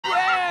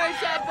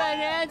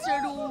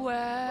answered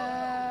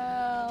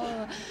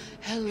well.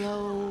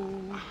 Hello.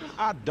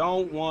 I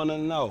don't want to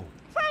know.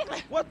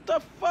 Franklin! What the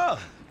fuck?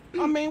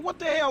 I mean, what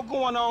the hell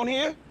going on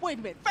here? Wait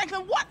a minute.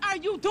 Franklin, what are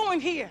you doing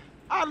here?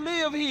 I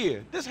live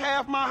here. This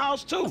half my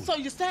house, too. So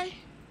you say?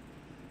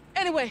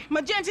 Anyway,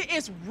 Magenta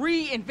is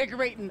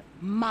reinvigorating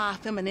my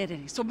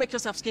femininity. So make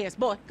yourself scarce.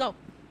 Boy, go.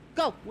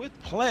 Go. With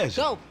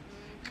pleasure. Go.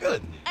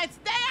 Goodness. And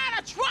stay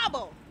out of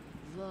trouble.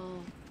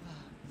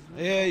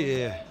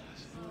 Yeah.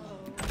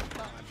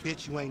 I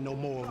bet you ain't no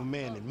more of a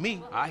man than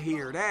me. I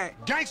hear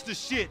that. Gangster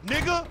shit,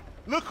 nigga.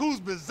 Look who's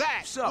bizarre.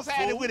 What's up, What's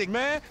happening fool? with it,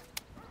 man?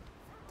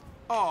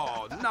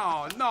 Oh,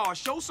 no.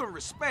 Show some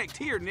respect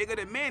here, nigga.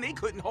 The man, they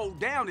couldn't hold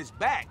down his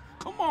back.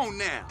 Come on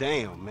now.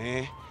 Damn,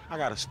 man. I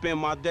gotta spend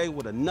my day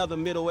with another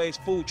middle-aged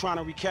fool trying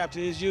to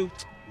recapture his youth.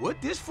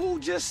 What this fool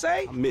just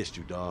say? I missed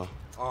you, dawg.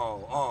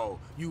 Oh,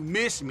 you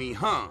miss me,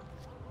 huh?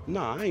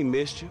 Nah, I ain't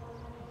missed you.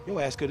 Your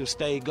ass could have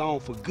stayed gone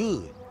for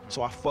good.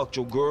 So I fucked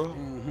your girl,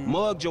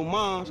 mugged your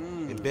moms,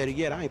 and better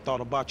yet, I ain't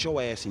thought about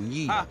your ass in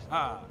years. Ha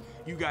ha.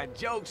 You got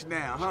jokes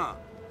now, huh?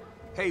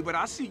 Hey, but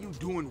I see you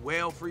doing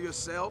well for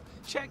yourself.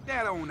 Check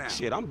that on out.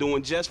 Shit, I'm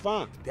doing just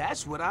fine.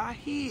 That's what I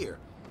hear.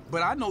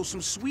 But I know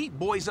some sweet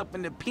boys up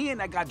in the pen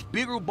that got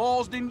bigger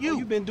balls than you. Oh,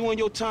 you been doing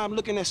your time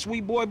looking at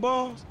sweet boy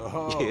balls?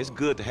 Oh. Yeah, it's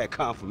good to have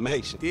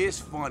confirmation. This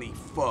funny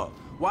fuck.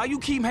 Why you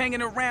keep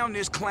hanging around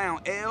this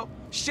clown, L?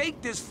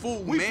 Shake this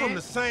fool, We man. from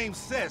the same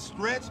set,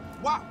 Stretch.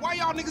 Why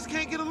y'all niggas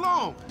can't get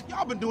along?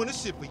 Y'all been doing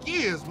this shit for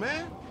years,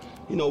 man.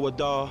 You know what,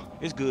 dawg?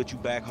 It's good you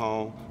back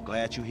home.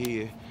 Glad you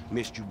here.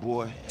 Missed you,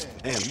 boy.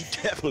 Damn, you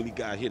definitely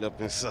got hit up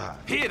inside.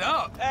 Hit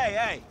up?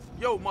 Hey.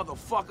 Yo,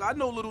 motherfucker, I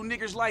know little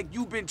niggas like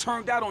you been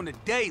turned out on the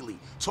daily.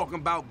 Talking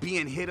about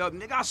being hit up,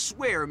 nigga, I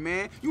swear,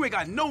 man. You ain't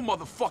got no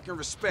motherfucking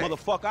respect.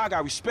 Motherfucker, I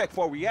got respect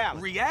for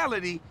reality.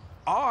 Reality?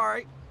 All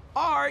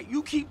right,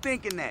 you keep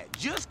thinking that.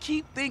 Just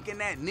keep thinking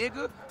that,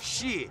 nigga.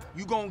 Shit,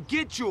 you gonna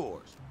get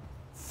yours.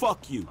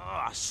 Fuck you.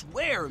 I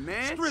swear,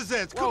 man.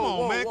 Strizets, come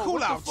on, man. Cool what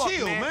the out. fuck,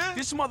 Chill, man.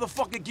 This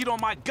motherfucker get on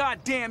my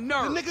goddamn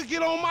The nerves. nigga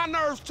get on my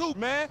nerves, too,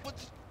 man.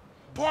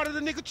 Part of the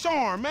nigga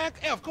charm, man.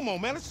 F, come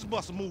on, man. Let's just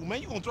bust a move,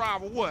 man. You gonna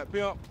drive or what,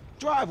 pimp?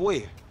 Drive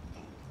where?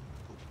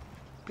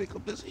 Pick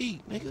up this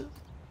heat, nigga.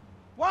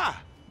 Why?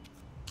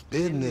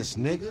 Business,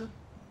 nigga.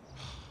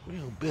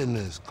 Real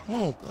business. Come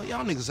on,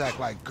 y'all niggas act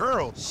like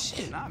girls.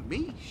 Shit. Not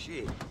me,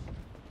 shit.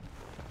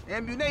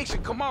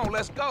 Ammunition, come on,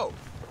 let's go.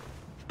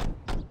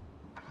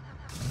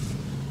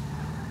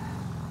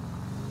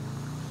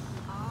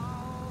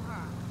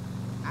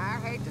 I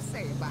hate to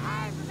say it, but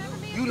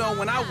You know,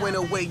 when I went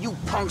away, you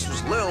punks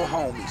was little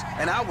homies,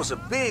 and I was a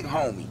big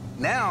homie.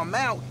 Now I'm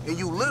out, and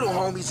you little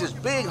homies is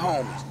big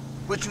homies.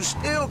 But you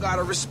still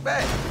gotta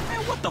respect.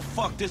 Man, what the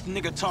fuck this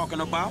nigga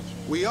talking about?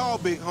 We all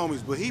big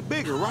homies, but he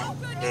bigger, right?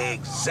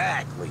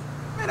 Exactly.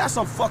 Man, that's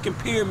some fucking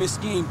pyramid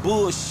scheme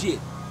bullshit.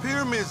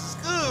 Pyramids is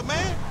good,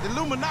 man.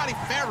 Illuminati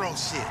pharaoh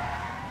shit.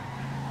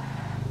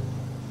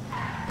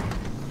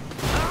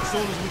 As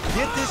soon as we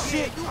get this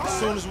shit, as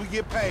soon as we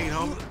get paid,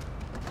 homie.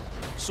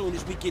 Soon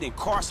as we get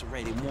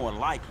incarcerated, more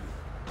likely.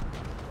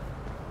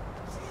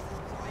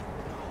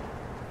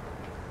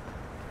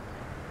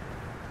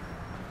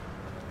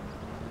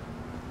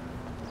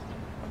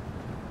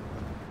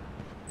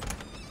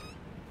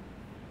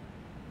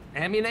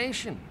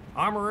 Ammunition.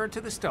 Armorer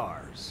to the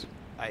stars.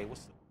 Hey,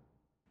 what's up?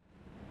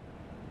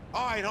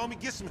 All right, homie,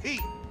 get some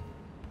heat.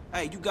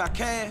 Hey, you got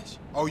cash?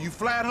 Oh, you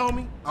flat,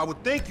 homie? I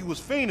would think you was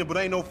fiending, but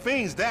ain't no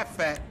fiends that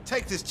fat.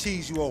 Take this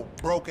cheese, you old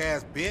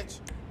broke-ass bitch.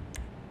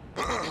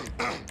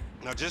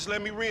 Now, just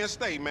let me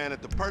reinstate, man,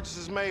 that the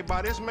purchases made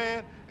by this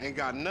man ain't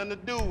got nothing to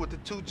do with the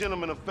two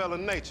gentlemen of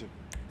felon nature.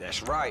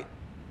 That's right.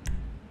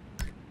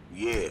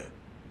 Yeah.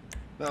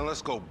 Now,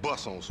 let's go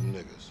bust on some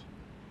niggas.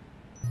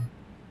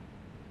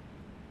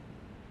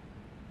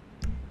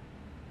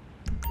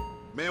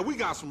 Man, we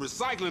got some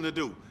recycling to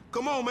do.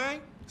 Come on, man.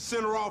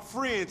 Send her off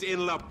friends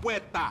in La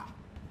Puerta.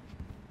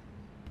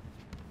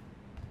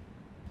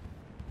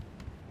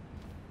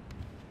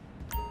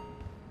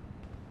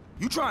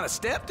 You trying to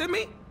step to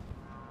me?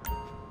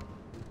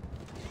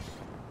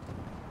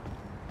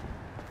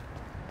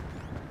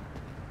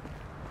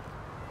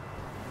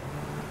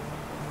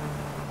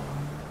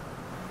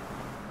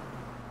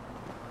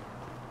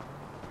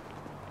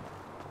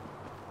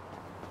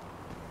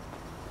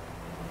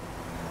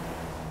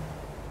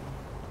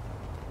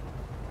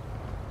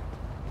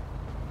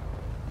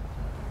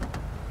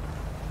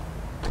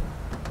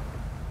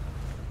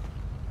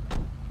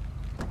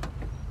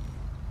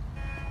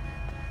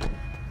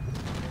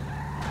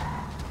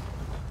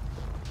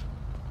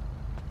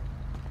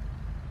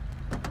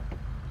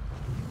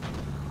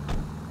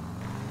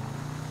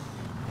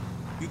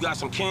 You got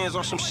some cans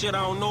or some shit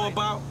I don't know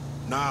about?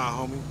 Nah,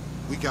 homie.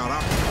 We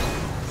got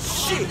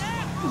Shit!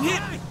 You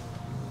hit me!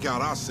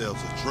 got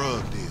ourselves a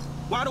drug deal.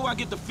 Why do I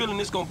get the feeling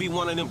this gonna be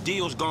one of them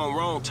deals gone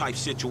wrong type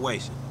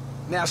situation?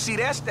 Now, see,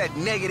 that's that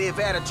negative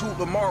attitude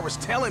Lamar was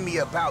telling me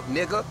about,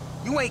 nigga.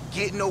 You ain't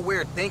getting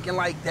nowhere thinking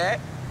like that.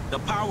 The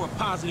power of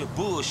positive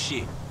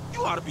bullshit.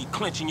 You ought to be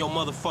clenching your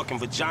motherfucking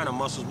vagina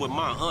muscles with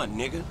my aunt,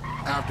 nigga.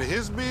 After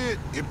his bid,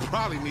 it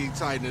probably needs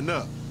tightening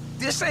up.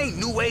 This ain't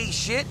new age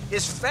shit.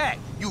 It's fact.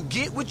 You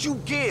get what you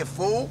give,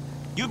 fool.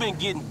 You been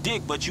getting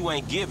dick, but you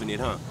ain't giving it,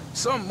 huh?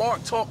 Some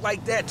Mark talk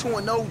like that to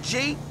an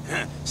OG?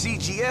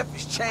 CGF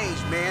has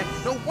changed, man.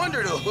 No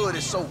wonder the hood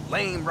is so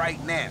lame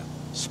right now.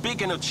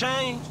 Speaking of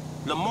change,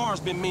 Lamar's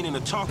been meaning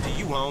to talk to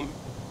you, homie.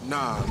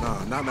 Nah,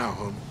 not now,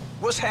 homie.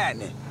 What's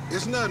happening?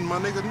 It's nothing, my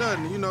nigga,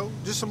 nothing, you know.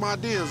 Just some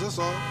ideas, that's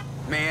all.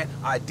 Man,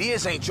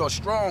 ideas ain't your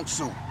strong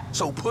suit,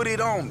 so put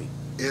it on me.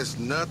 It's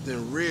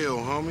nothing real,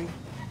 homie.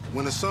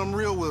 When it's something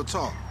real, we'll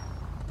talk.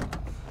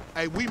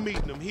 Hey, we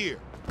meeting them here.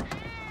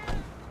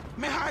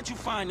 Man, how'd you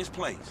find this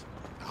place?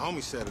 The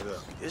homie set it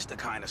up. It's the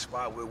kind of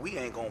spot where we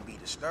ain't gonna be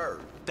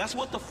disturbed. That's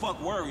what the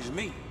fuck worries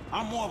me.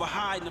 I'm more of a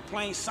hide in the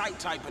plain sight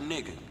type of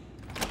nigga.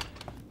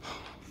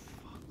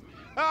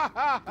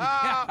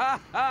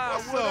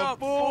 What's up,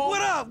 fool?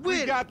 What up with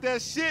We it? got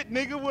that shit,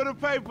 nigga, with a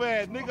paper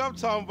at. Nigga, I'm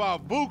talking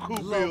about buku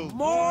bills.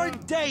 Lamar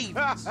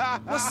Davis.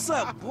 What's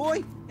up,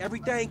 boy?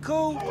 Everything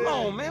cool? Hold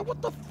on, man.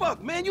 What the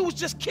fuck, man? You was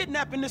just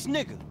kidnapping this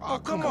nigga. Oh,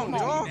 come on,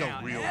 dog. You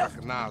don't real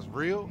recognize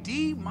real.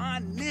 D, my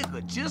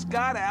nigga, just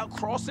got out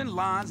crossing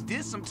lines,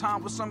 did some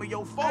time with some of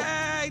your folks.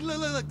 Hey,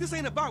 look, this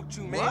ain't about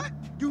you, man. What?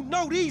 You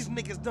know these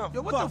niggas done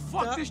Yo, what the fucked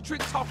fuck up. this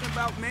trick talking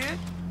about, man?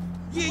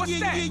 Yeah, What's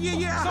that?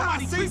 yeah.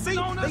 Somebody see, creeping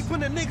on us? They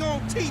putting a nigga on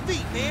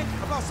TV, man,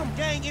 about some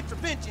gang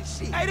intervention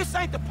shit. Hey, this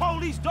ain't the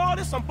police, dog.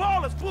 This some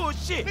ballers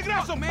bullshit. Nigga,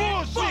 that's some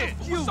man, bullshit.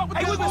 fuck you. What's up with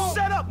Hey, we that? been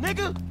set up,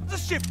 nigga.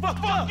 This shit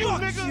fucked up. you,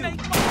 Fuck nigga. Snake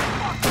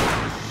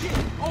motherfucker.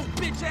 Shit. Oh,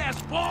 bitch-ass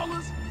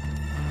ballers.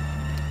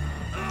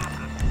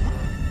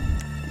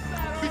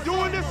 We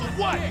doing this or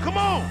what? Come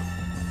on.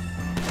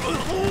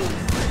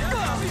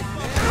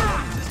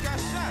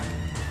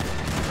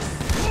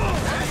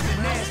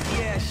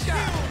 Nasty ass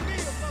shot.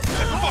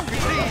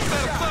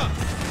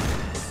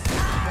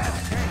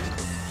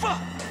 Fuck.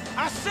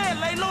 I said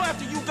lay low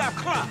after you got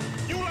clocked.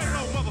 You ain't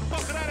no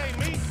motherfucker, that ain't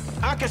me.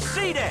 I can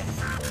see that.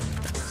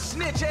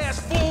 Snitch ass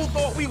fool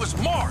thought we was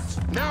marks.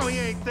 Now he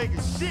ain't thinking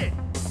shit.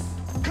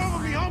 Cover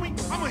me, homie.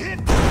 I'ma hit.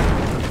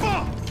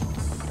 Fuck.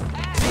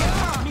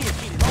 Me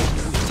and get it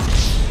over with.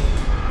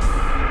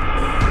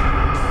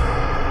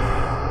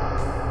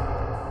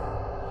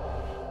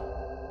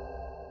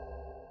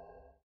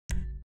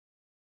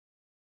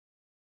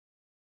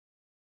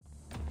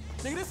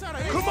 Nigga, this how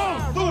they Come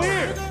on, through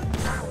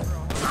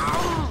here.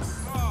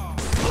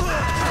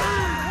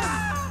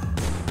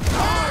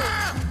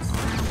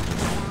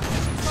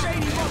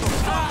 Shady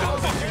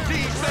motherfucker.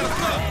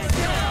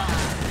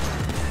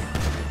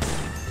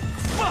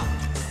 Fuck.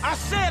 I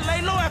said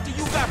lay low after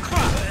you got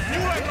clocked. You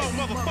ain't no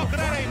motherfucker,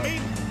 that ain't me.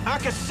 I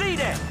can see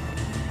that.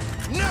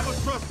 Never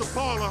trust the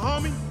baller,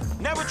 homie.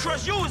 Never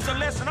trust you is the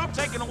lesson I'm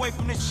taking away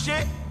from this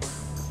shit.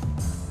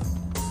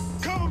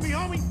 Cover me,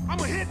 homie.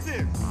 I'ma hit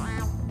this.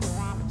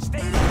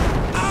 Stay there.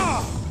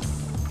 Ah!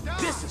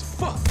 This is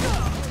fucked.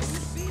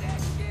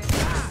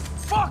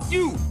 Fuck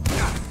you!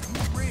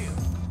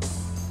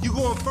 You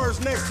going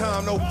first next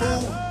time, no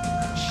fool.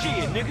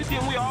 Shit, nigga,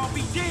 then we all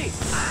be dead.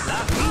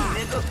 Not me,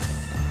 nigga.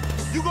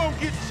 You gonna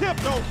get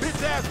chipped, old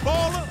bitch-ass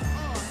baller.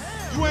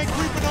 You ain't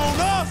creeping on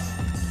us.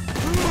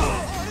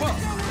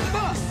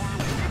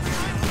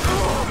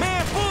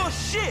 Man,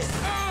 bullshit!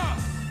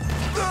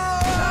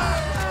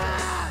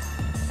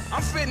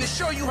 I'm finna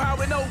show you how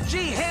an OG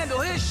handle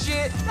his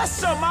shit. That's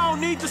something I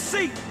don't need to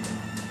see.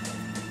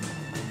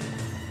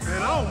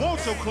 Man, I don't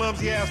want your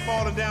clumsy ass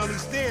falling down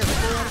these stairs,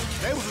 fool.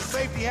 They was a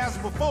safety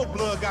hazard before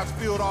blood got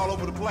spilled all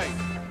over the place.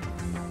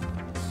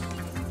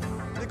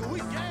 Nigga, we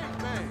gang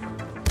bang.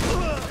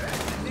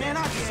 Man,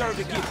 I deserve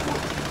to get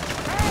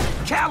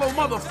whooped. Callow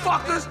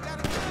motherfuckers.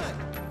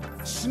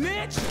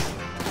 Snitch.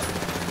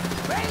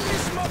 Bang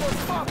this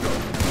motherfucker.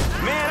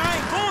 Man, I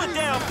ain't going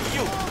down for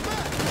you.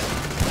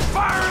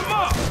 Fire him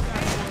up!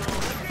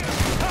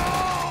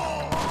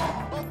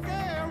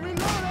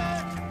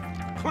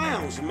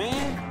 Clowns,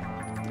 man.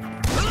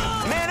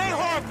 Man, ain't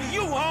hard for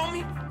you,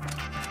 homie.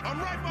 I'm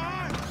right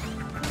behind you.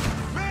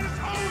 Man, it's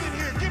on in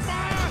here. Get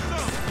behind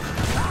some.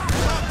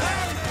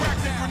 Crack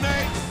the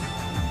grenade.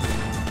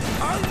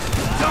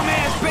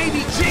 Dumbass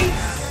baby G.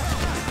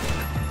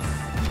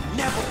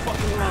 Never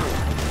fucking learn.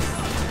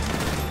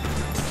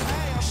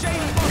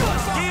 Shady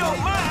motherfucker. Steal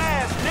my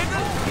ass,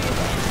 nigga.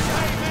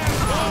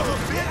 Baller,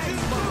 bitches.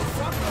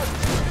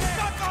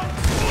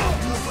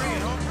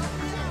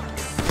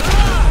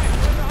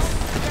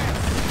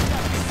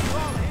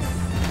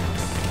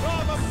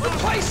 The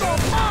place on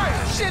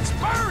fire. Shit's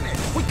burning.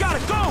 We gotta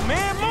go,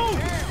 man.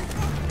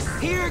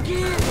 Move. Here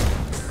again.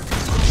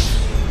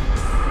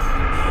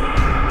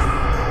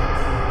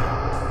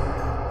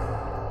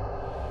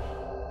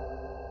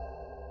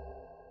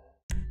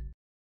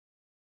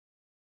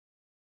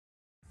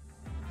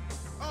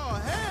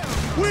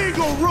 We ain't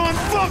gonna run.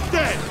 Fuck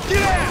that.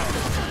 Get out.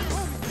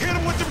 Hit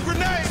him with them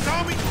grenades.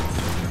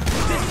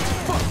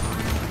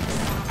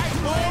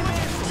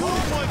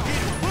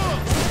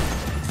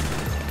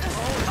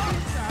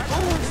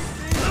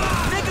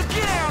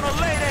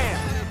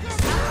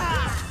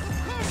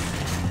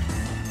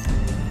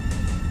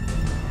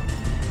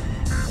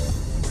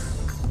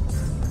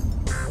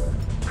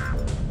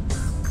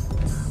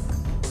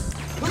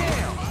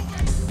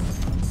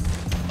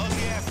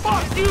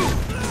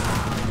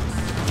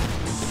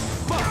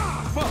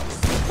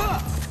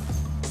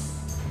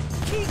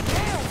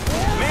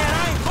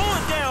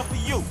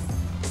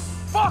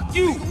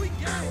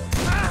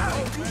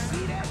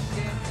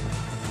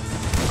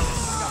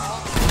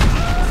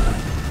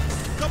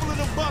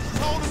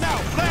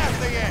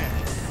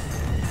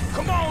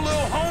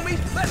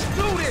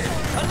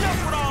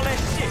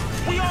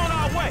 We on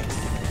our way.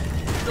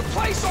 The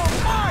place on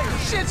fire!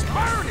 Shit's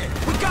burning!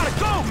 We gotta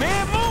go,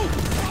 man. Move!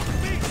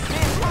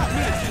 Man, drop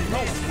me if you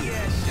know me.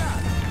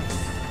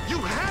 You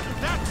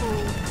handled that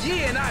fool.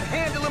 Yeah, and I'd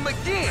handle him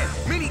again,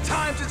 many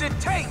times as it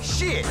takes.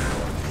 Shit!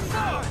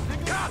 Fuck, the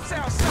cops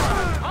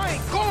outside! I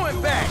ain't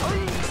going back!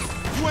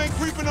 You ain't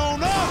creeping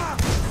on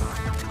us.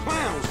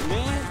 Clowns,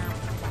 man.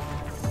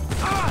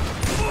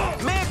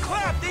 Man,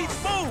 clap these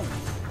fools!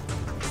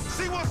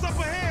 See what's up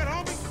ahead,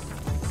 homie.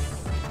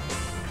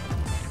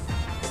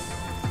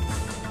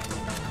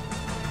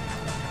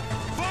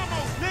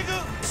 Vamos, nigga.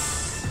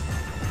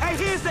 Hey,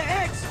 here's the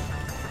exit.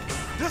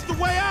 This the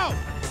way out.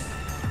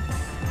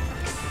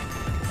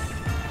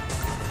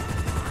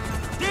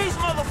 These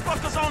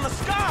motherfuckers on the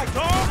sky,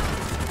 dog.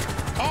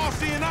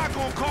 RC and I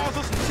gonna cause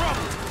us some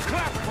trouble.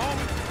 Clap 'em,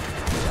 homie.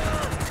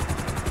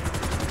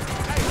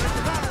 Hey, there's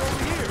a ladder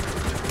over here.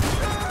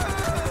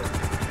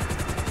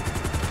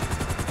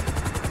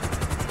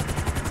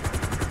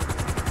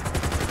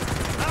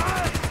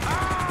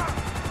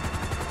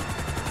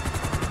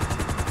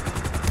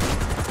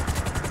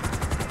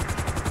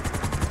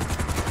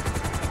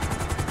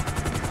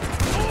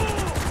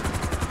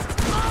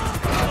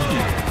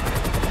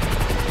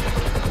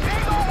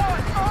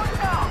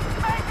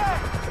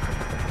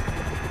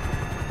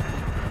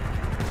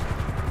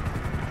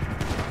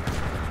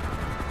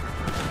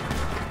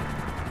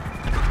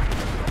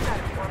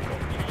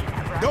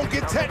 Don't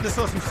get tetanus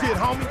or some shit,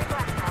 homie.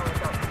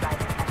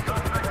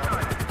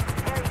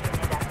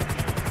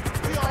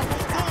 We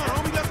almost done,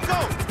 homie. Let's go.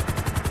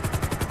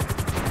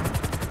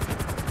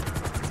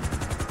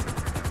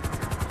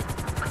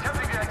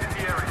 Attempting to exit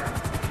the area.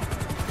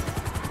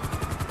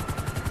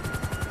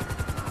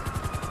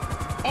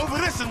 Over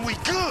this and we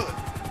good.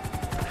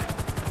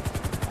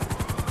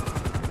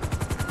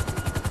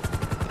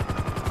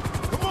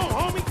 Come on,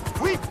 homie.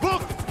 We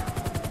booked.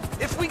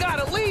 If we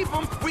gotta leave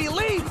them, we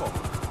leave them.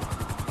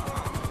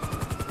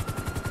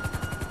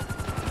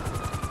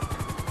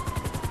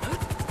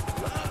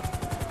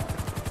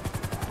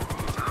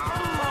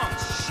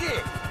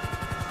 Shit.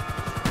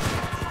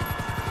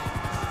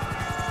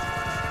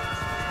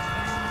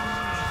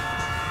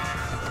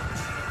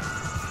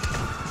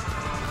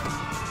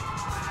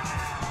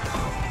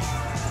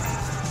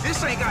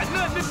 This ain't got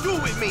nothing to do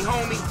with me,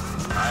 homie.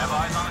 I have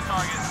eyes on the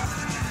target.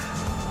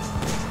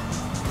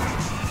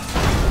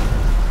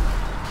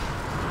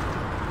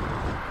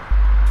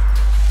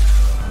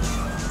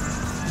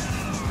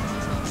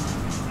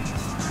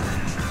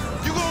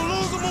 You gonna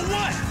lose them or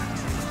what?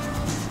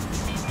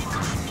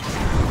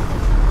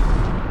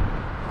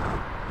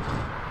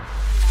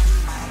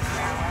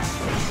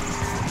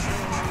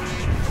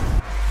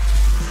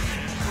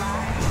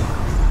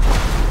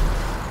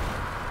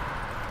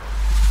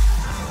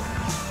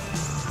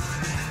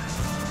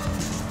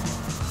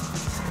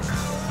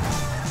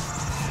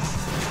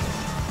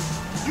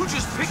 You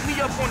just picked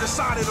me up on the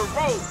side of the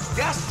road.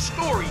 That's the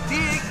story,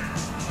 dig?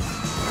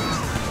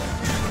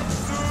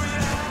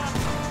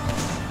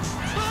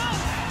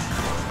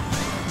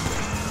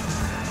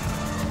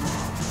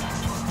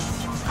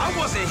 I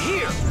wasn't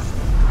here.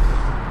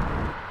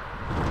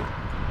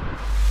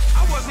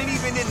 I wasn't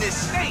even in this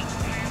state.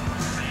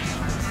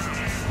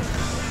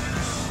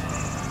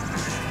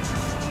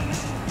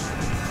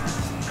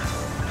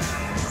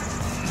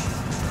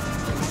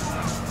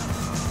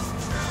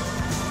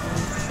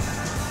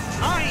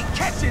 I ain't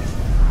catching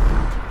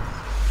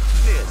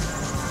this.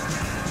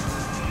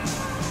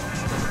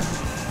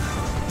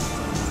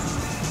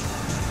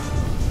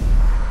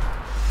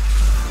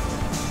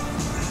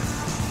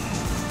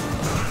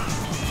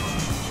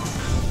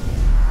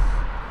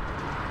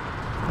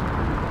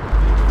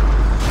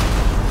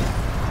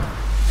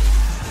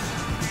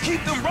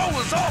 Keep them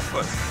rollers off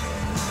us.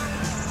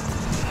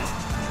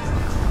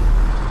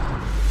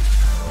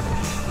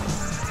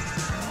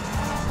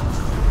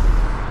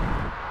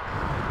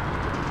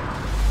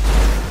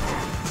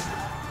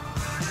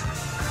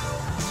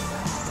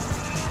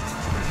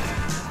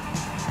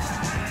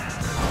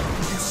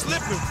 You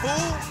slipping,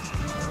 fool.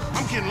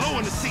 I'm getting low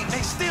in the seat.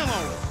 They still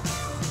on it.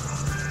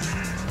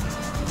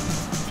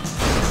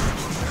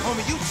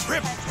 Homie, you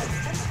tripping.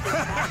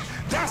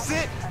 That's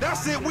it.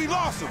 That's it. We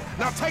lost him.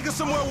 Now take us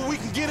somewhere where we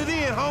can get it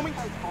in, homie.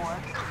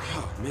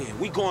 Oh, man,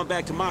 we going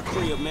back to my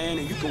crib, man,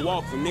 and you can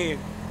walk from there.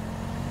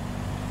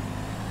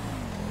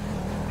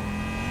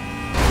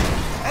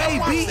 Hey,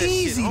 Watch be that shit,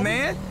 easy, homie.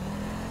 man.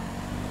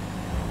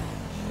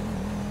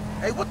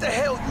 Hey, what the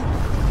hell you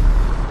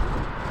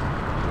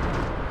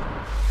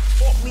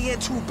walked me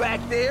into back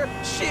there?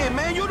 Shit,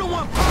 man, you the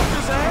one popped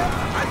his ass.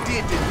 I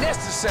did the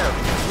necessary.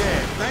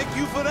 Yeah, thank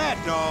you for that,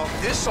 dawg.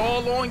 This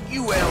all on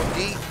you,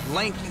 LD,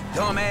 lanky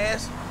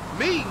dumbass.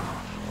 Me?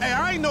 Hey,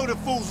 I ain't know the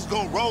fools was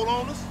gonna roll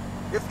on us.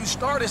 If you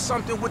started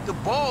something with the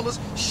ballers,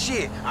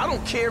 shit, I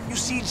don't care if you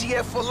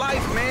CGF for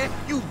life, man.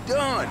 You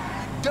done.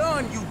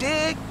 Done, you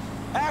dig?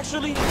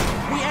 Actually,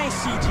 we ain't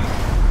CG.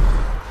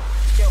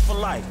 For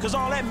life, cause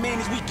all that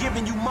means is we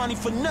giving you money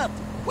for nothing.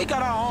 We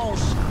got our own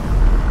shit.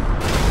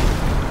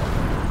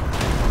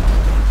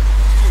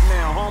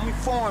 Now, homie,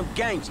 foreign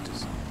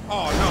gangsters.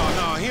 Oh,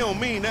 no, he don't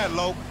mean that,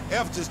 Lo.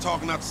 F just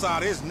talking out the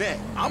side of his neck.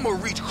 I'ma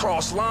reach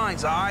cross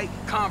lines, all right?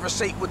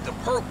 Conversate with the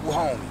purple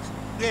homies.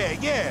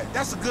 Yeah,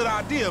 that's a good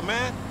idea,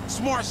 man.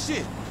 Smart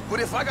shit. But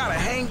if I gotta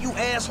hang you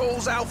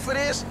assholes out for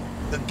this,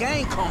 the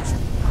gang comes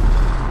first.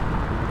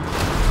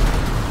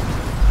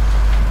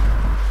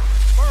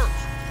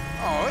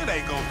 Oh, it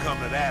ain't gonna come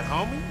to that,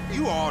 homie.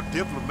 You all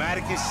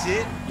diplomatic and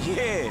shit.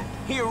 Yeah,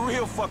 he a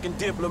real fucking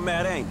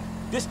diplomat, ain't he?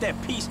 This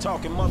that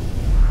peace-talking mother...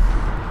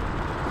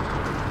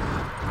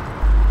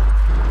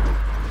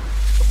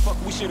 The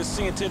fuck we should have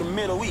sent to the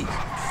Middle East.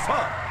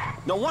 Fuck.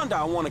 No wonder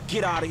I want to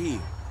get out of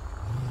here.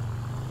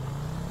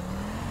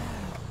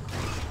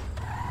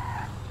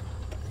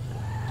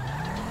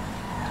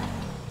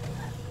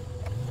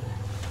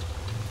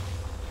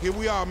 Here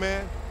we are,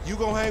 man. You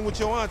gonna hang with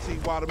your auntie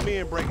while the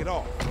men break it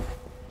off.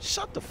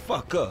 Shut the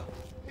fuck up.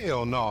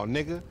 Hell no,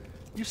 nigga.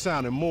 You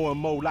sounding more and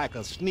more like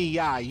a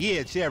snee-eye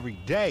itch every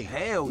day.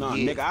 Hell Nah,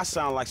 yeah. nigga, I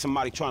sound like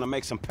somebody trying to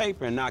make some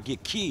paper and not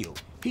get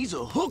killed. He's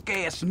a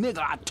hook-ass nigga,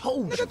 I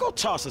told you. Nigga, go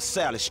toss a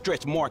salad,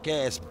 stretch mark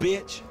ass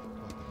bitch.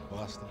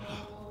 Buster.